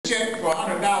check for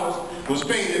 $100 was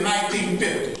paid in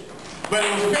 1950. But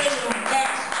it was paid on the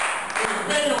backs. It was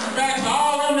paid on the backs of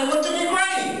all of them that went to their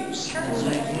graves.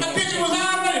 The picture was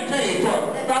already paid for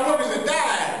by workers that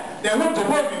died, that went to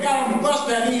work and got on the bus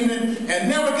that evening and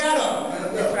never got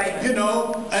up. You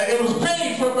know, it was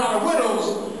paid for by the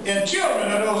widows and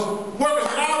children of those workers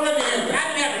that already had.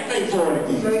 I didn't have to pay for it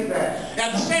again.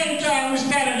 At the same time, we're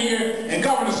standing here and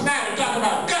Governor Snyder talking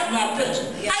about cutting our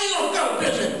pension. How you gonna cut a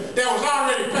pension that was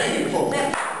already paid for?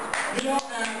 You know,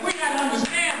 we got to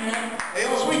understand that,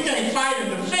 else we can't fight and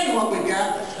defend what we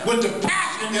got with the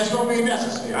passion that's going to be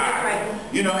necessary.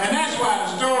 You know, and that's why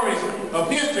the stories of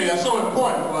history are so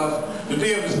important for us to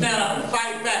be able to stand up and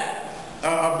fight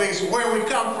back based on where we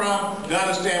come from to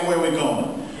understand where we're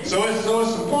going. So it's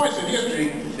some points in history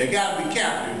that got to be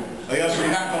captured, or else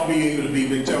we're not going to be able to be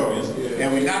victorious,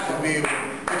 and we're not going to be able to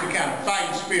put the kind of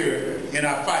fighting spirit in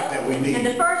our fight that we need. And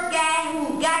the first guy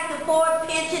who got the Ford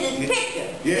pension is picture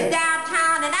in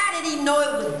downtown, and I didn't even know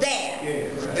it was